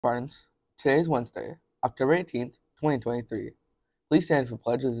Spartans, today is Wednesday, October 18th, 2023. Please stand for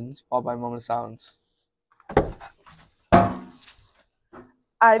Pledge of Allegiance, followed by a moment of silence.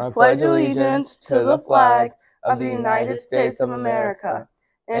 I pledge allegiance to the flag of the United States of America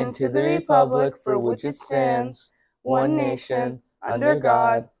and to the republic for which it stands, one nation, under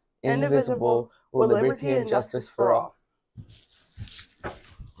God, indivisible, with liberty and justice for all.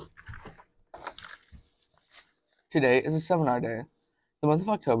 Today is a seminar day. The month of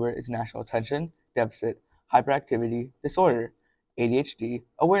October is National Attention Deficit Hyperactivity Disorder, ADHD,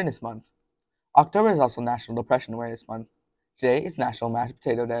 Awareness Month. October is also National Depression Awareness Month. Today is National Mashed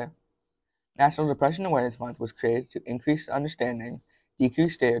Potato Day. National Depression Awareness Month was created to increase understanding,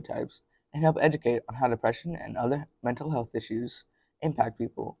 decrease stereotypes, and help educate on how depression and other mental health issues impact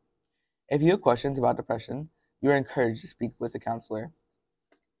people. If you have questions about depression, you are encouraged to speak with a counselor.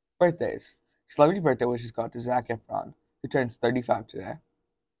 Birthdays. Celebrity birthday wishes go out to Zac Efron, who turns 35 today.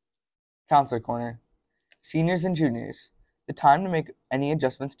 Counselor Corner. Seniors and juniors, the time to make any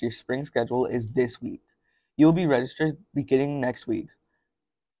adjustments to your spring schedule is this week. You will be registered beginning next week.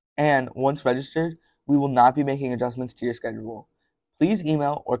 And once registered, we will not be making adjustments to your schedule. Please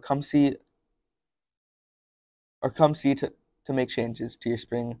email or come see to make changes to your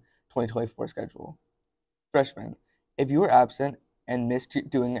spring 2024 schedule. Freshmen, if you were absent and missed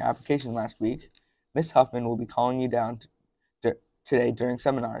doing your application last week, Ms. Huffman will be calling you down today during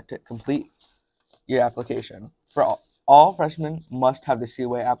seminar to complete your application. For all freshmen must have the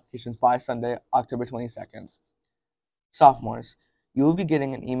COA applications by Sunday, October 22nd. Sophomores, you will be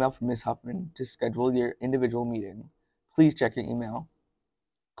getting an email from Ms. Huffman to schedule your individual meeting. Please check your email.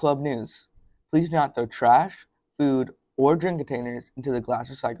 Club news. Please do not throw trash, food, or drink containers into the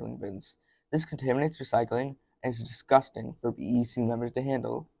glass recycling bins. This contaminates recycling and is disgusting for BEC members to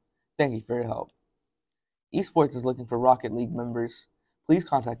handle. Thank you for your help. Esports is looking for Rocket League members. Please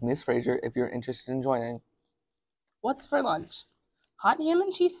contact Ms. Fraser if you're interested in joining. What's for lunch? Hot ham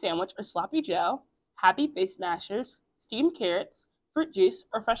and cheese sandwich or sloppy joe, happy face mashers, steamed carrots, fruit juice,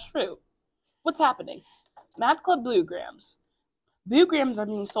 or fresh fruit. What's happening? Math Club Blue Grams. Blue Grams are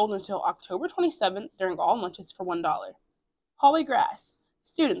being sold until October 27th during all lunches for $1. Holly Grass.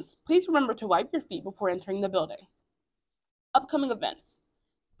 Students, please remember to wipe your feet before entering the building. Upcoming events.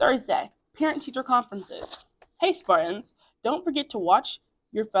 Thursday, parent-teacher conferences. Hey Spartans, don't forget to watch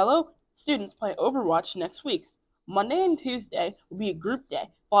your fellow students play Overwatch next week. Monday and Tuesday will be a group day,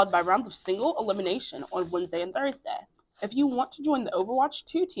 followed by rounds of single elimination on Wednesday and Thursday. If you want to join the Overwatch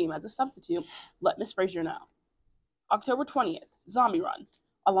 2 team as a substitute, let Ms. Fraser know. October 20th, Zombie Run.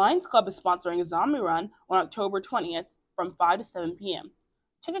 Alliance Club is sponsoring a Zombie Run on October 20th from 5 to 7 p.m.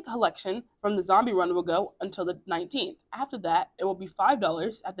 Ticket collection from the Zombie Run will go until the 19th. After that, it will be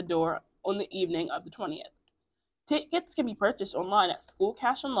 $5 at the door on the evening of the 20th. Tickets can be purchased online at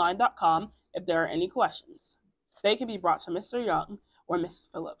schoolcashonline.com if there are any questions. They can be brought to Mr. Young or Mrs.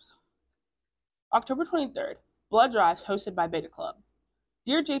 Phillips. October 23rd, Blood Drives hosted by Beta Club.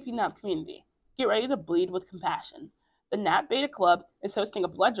 Dear JP Knapp community, get ready to bleed with compassion. The Knapp Beta Club is hosting a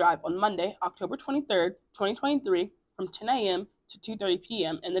blood drive on Monday, October 23rd, 2023 from 10 a.m. to 2:30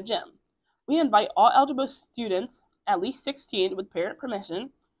 p.m. in the gym. We invite all eligible students, at least 16 with parent permission,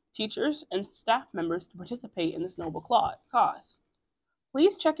 teachers, and staff members to participate in this noble cause.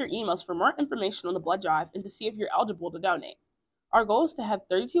 Please check your emails for more information on the blood drive and to see if you're eligible to donate. Our goal is to have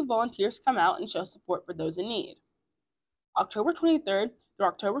 32 volunteers come out and show support for those in need. October 23rd through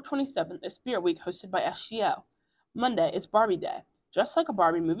October 27th is Spirit Week hosted by SGO. Monday is Barbie Day. Dress like a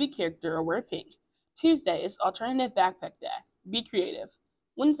Barbie movie character or wear pink. Tuesday is Alternative Backpack Day. Be creative.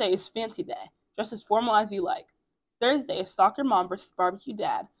 Wednesday is Fancy Day. Dress as formal as you like. Thursday is Soccer Mom versus Barbecue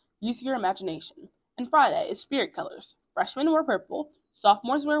Dad. Use your imagination. And Friday is Spirit Colors. Freshmen wear purple,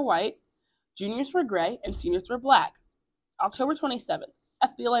 sophomores wear white, juniors wear gray, and seniors wear black. October 27th,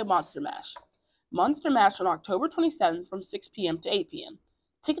 FBLA Monster Mash. Monster Mash on October 27th from 6 p.m. to 8 p.m.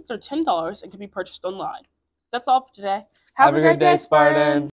 Tickets are $10 and can be purchased online. That's all for today. Have a great day, Spartans!